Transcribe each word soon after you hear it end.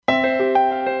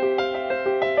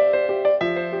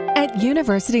At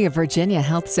University of Virginia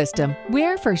Health System,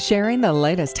 we're for sharing the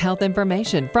latest health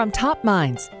information from top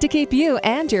minds to keep you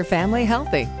and your family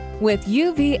healthy. With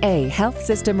UVA Health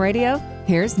System Radio,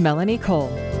 here's Melanie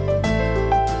Cole.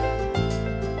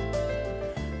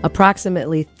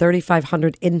 Approximately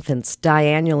 3,500 infants die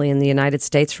annually in the United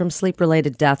States from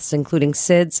sleep-related deaths, including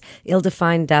SIDS,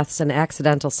 ill-defined deaths, and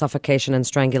accidental suffocation and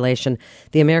strangulation.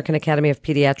 The American Academy of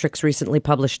Pediatrics recently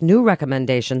published new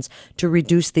recommendations to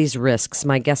reduce these risks.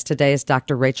 My guest today is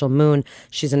Dr. Rachel Moon.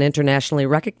 She's an internationally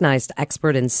recognized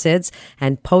expert in SIDS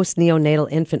and post-neonatal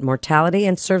infant mortality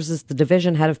and serves as the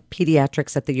division head of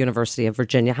pediatrics at the University of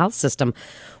Virginia Health System.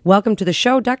 Welcome to the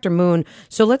show, Dr. Moon.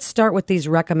 So let's start with these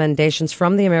recommendations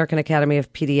from the American Academy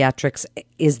of Pediatrics.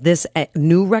 Is this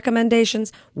new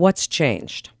recommendations? What's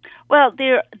changed? Well,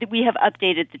 we have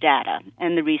updated the data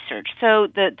and the research. So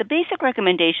the basic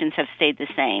recommendations have stayed the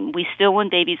same. We still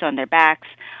want babies on their backs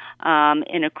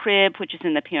in a crib, which is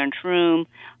in the parent's room.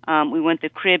 We want the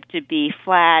crib to be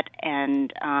flat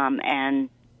and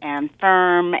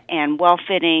firm and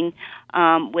well-fitting,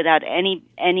 without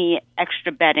any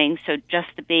extra bedding, so just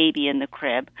the baby in the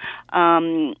crib.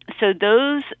 So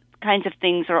those kinds of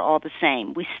things are all the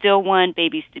same. We still want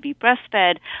babies to be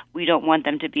breastfed. We don't want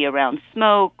them to be around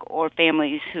smoke or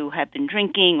families who have been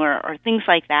drinking or things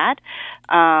like that.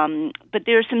 But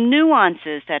there are some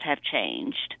nuances that have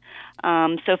changed.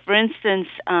 So, for instance,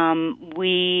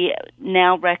 we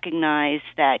now recognize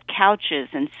that couches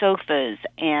and sofas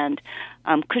and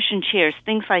cushion chairs,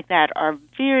 things like that, are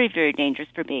very, very dangerous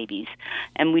for babies.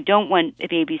 And we don't want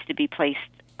babies to be placed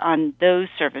on those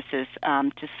surfaces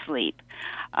to sleep.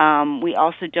 We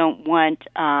also don't want,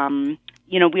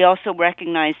 we also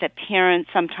recognize that parents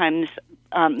sometimes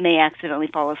may accidentally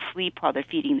fall asleep while they're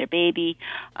feeding their baby.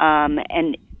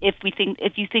 And if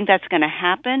you think that's going to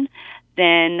happen,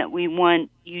 then we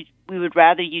would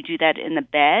rather you do that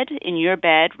in your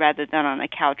bed, rather than on a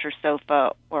couch or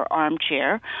sofa or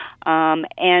armchair,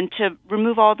 and to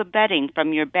remove all the bedding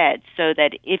from your bed so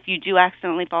that if you do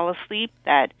accidentally fall asleep,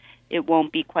 that it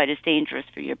won't be quite as dangerous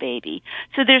for your baby.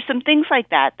 So there's some things like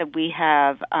that we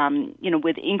have,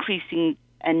 with increasing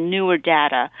and newer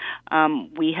data,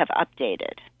 we have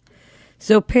updated.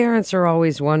 So parents are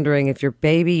always wondering if you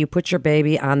put your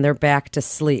baby on their back to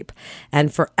sleep,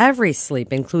 and for every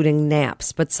sleep, including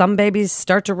naps. But some babies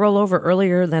start to roll over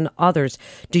earlier than others.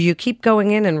 Do you keep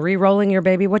going in and re-rolling your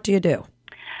baby? What do you do?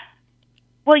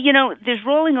 Well, there's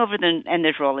rolling over and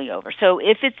there's rolling over. So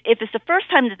if it's the first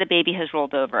time that the baby has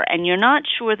rolled over and you're not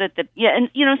sure that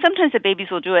sometimes the babies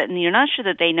will do it and you're not sure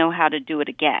that they know how to do it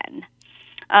again.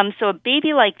 So a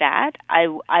baby like that,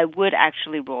 I would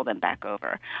actually roll them back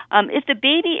over. If the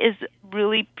baby is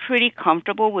really pretty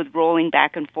comfortable with rolling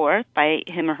back and forth by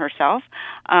him or herself,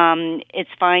 it's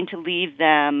fine to leave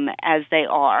them as they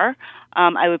are.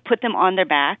 I would put them on their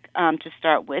back to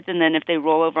start with, and then if they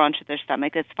roll over onto their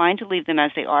stomach, it's fine to leave them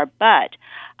as they are, but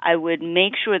I would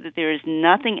make sure that there is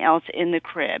nothing else in the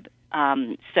crib.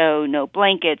 So no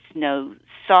blankets, no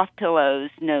soft pillows,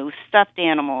 no stuffed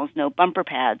animals, no bumper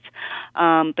pads,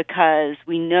 because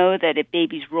we know that if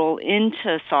babies roll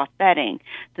into soft bedding,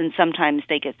 then sometimes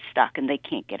they get stuck and they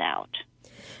can't get out.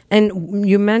 And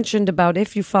you mentioned about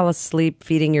if you fall asleep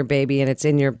feeding your baby and it's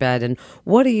in your bed. And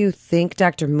what do you think,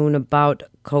 Dr. Moon, about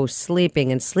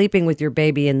co-sleeping and sleeping with your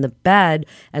baby in the bed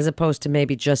as opposed to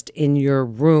maybe just in your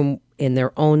room in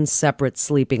their own separate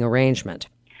sleeping arrangement?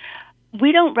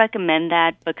 We don't recommend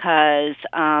that because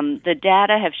the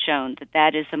data have shown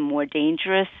that is a more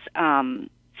dangerous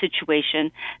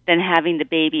situation than having the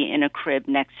baby in a crib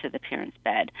next to the parent's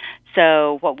bed.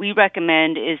 So what we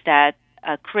recommend is that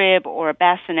a crib or a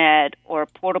bassinet or a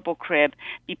portable crib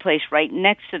be placed right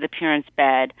next to the parent's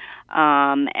bed,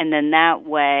 and then that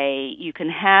way you can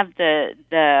have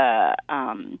the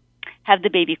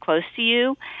baby close to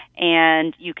you,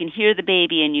 and you can hear the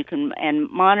baby, and you can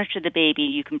monitor the baby.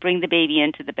 You can bring the baby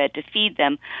into the bed to feed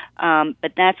them,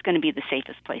 but that's going to be the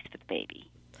safest place for the baby.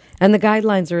 And the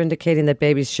guidelines are indicating that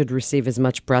babies should receive as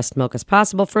much breast milk as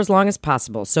possible for as long as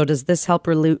possible. So does this help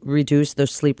reduce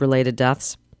those sleep-related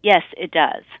deaths? Yes, it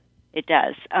does. It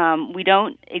does. We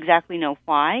don't exactly know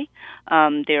why.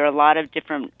 There are a lot of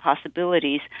different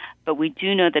possibilities, but we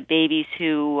do know that babies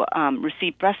who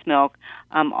receive breast milk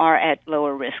are at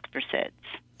lower risk for SIDS.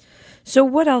 So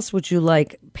what else would you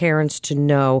like parents to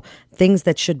know, things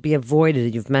that should be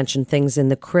avoided? You've mentioned things in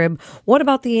the crib. What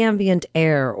about the ambient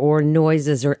air or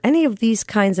noises or any of these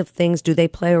kinds of things? Do they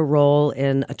play a role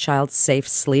in a child's safe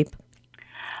sleep?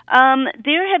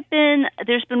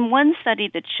 There's been one study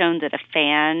that's shown that a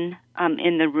fan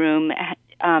in the room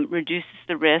reduces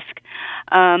the risk.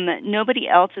 Nobody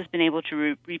else has been able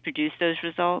to reproduce those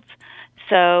results.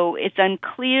 So it's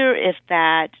unclear if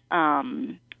that,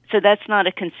 so that's not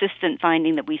a consistent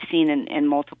finding that we've seen in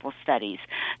multiple studies.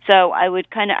 So I would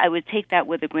take that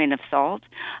with a grain of salt.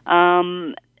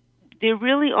 There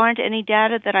really aren't any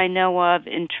data that I know of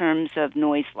in terms of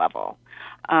noise level.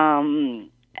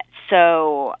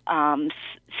 So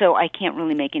I can't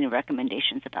really make any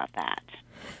recommendations about that.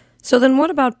 So then what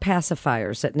about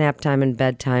pacifiers at nap time and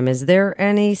bedtime? Is there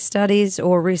any studies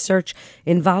or research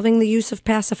involving the use of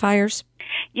pacifiers?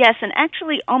 Yes, and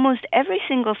actually almost every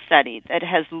single study that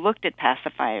has looked at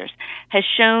pacifiers has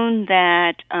shown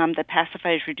that the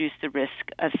pacifiers reduce the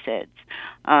risk of SIDS.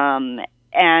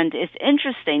 And it's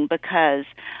interesting because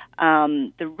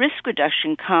the risk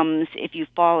reduction comes if you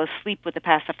fall asleep with the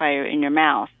pacifier in your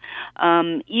mouth.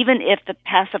 Even if the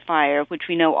pacifier, which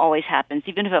we know always happens,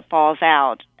 even if it falls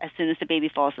out as soon as the baby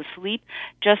falls asleep,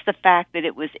 just the fact that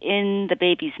it was in the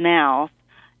baby's mouth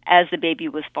as the baby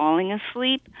was falling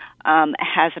asleep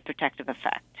has a protective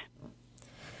effect.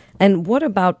 And what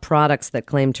about products that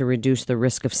claim to reduce the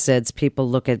risk of SIDS? People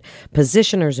look at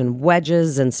positioners and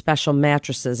wedges and special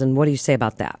mattresses, and what do you say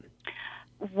about that?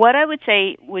 What I would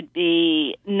say would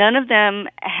be none of them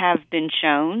have been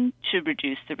shown to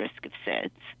reduce the risk of SIDS.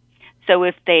 So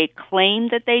if they claim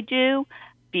that they do,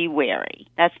 be wary.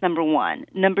 That's number one.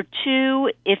 Number two,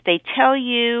 if they tell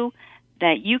you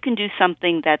that you can do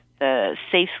something that the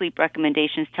safe sleep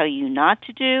recommendations tell you not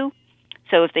to do,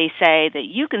 so if they say that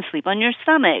you can sleep on your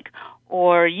stomach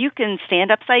or you can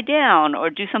stand upside down or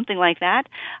do something like that,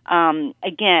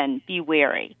 again, be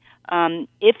wary.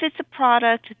 If it's a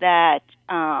product that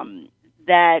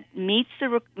meets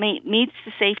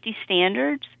the safety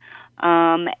standards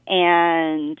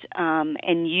and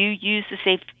you use the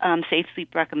safe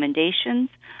sleep recommendations,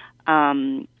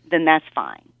 then that's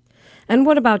fine. And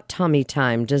what about tummy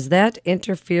time? Does that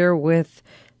interfere with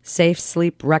safe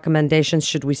sleep recommendations?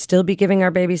 Should we still be giving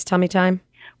our babies tummy time?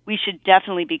 We should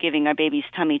definitely be giving our babies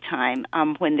tummy time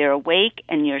when they're awake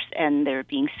and they're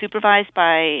being supervised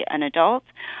by an adult.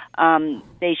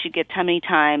 They should get tummy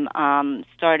time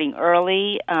starting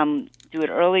early. Do it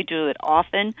early, do it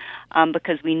often,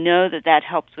 because we know that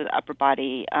helps with upper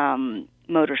body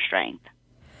motor strength.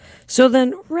 So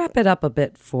then wrap it up a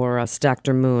bit for us,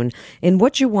 Dr. Moon, in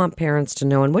what you want parents to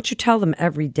know and what you tell them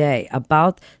every day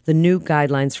about the new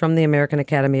guidelines from the American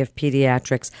Academy of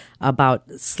Pediatrics about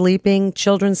sleeping,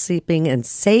 children sleeping, and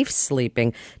safe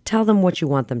sleeping. Tell them what you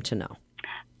want them to know.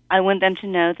 I want them to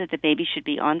know that the baby should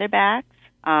be on their backs,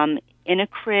 in a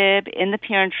crib, in the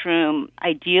parent's room,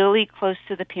 ideally close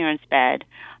to the parent's bed,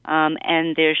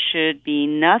 and there should be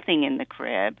nothing in the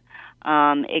crib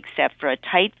except for a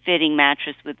tight-fitting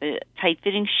mattress with a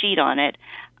tight-fitting sheet on it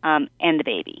and the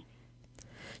baby.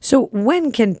 So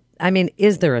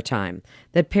is there a time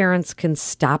that parents can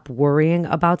stop worrying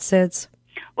about SIDS?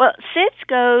 Well, SIDS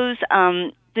goes,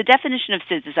 the definition of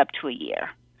SIDS is up to a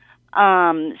year.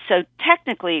 So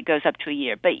technically it goes up to a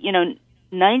year, but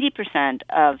 90%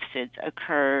 of SIDS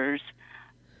occurs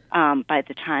by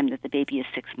the time that the baby is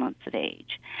 6 months of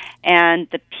age. And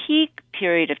the peak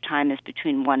period of time is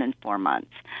between 1 and 4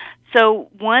 months. So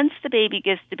once the baby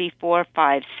gets to be 4,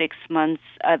 5, 6 months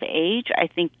of age, I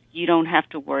think you don't have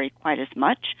to worry quite as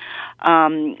much.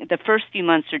 The first few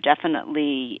months are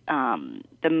definitely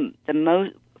the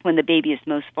most when the baby is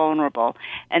most vulnerable.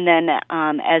 And then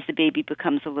as the baby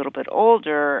becomes a little bit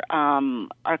older,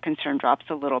 our concern drops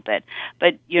a little bit.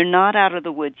 But you're not out of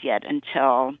the woods yet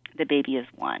until the baby is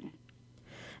 1.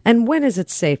 And when is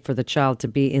it safe for the child to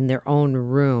be in their own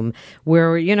room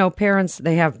where, parents,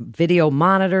 they have video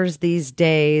monitors these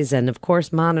days, and of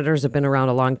course monitors have been around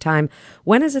a long time.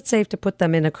 When is it safe to put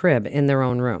them in a crib in their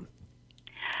own room?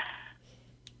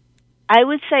 I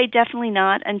would say definitely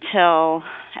not until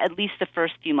at least the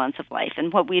first few months of life.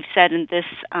 And what we've said in this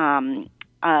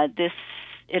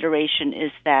iteration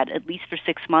is that at least for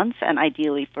 6 months and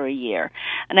ideally for a year.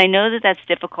 And I know that that's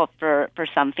difficult for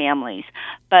some families,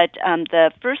 but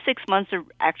the first 6 months are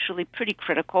actually pretty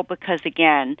critical because,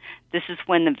 again, this is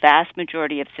when the vast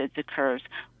majority of SIDS occurs.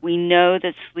 We know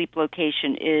that sleep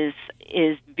location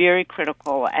is very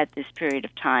critical at this period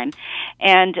of time.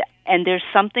 And there's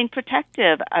something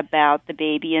protective about the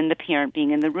baby and the parent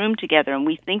being in the room together. And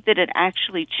we think that it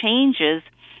actually changes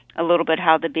a little bit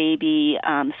how the baby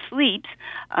sleeps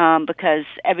because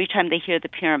every time they hear the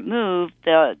parent move,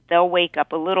 they'll wake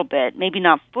up a little bit, maybe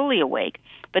not fully awake,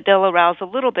 but they'll arouse a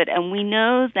little bit. And we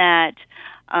know that,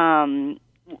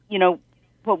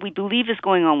 what we believe is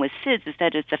going on with SIDS is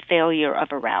that it's a failure of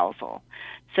arousal.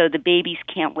 So the babies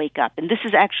can't wake up. And this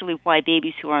is actually why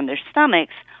babies who are on their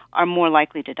stomachs are more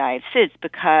likely to die of SIDS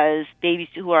because babies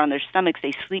who are on their stomachs,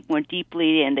 they sleep more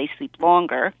deeply and they sleep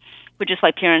longer, which is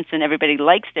why parents and everybody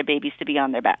likes their babies to be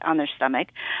on their stomach.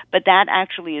 But that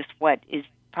actually is what is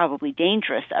probably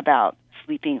dangerous about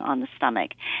sleeping on the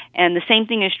stomach. And the same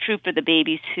thing is true for the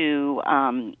babies who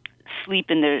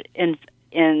sleep in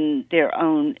their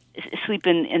own sleep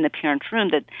in the parent's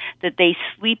room, that they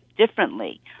sleep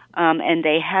differently, and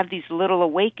they have these little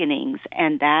awakenings,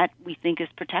 and that we think is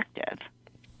protective.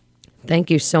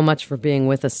 Thank you so much for being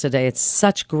with us today. It's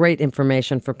such great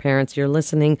information for parents. You're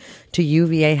listening to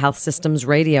UVA Health Systems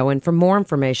Radio, and for more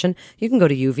information, you can go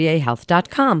to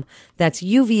uvahealth.com. That's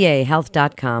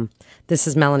uvahealth.com. This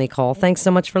is Melanie Cole. Thanks so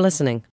much for listening.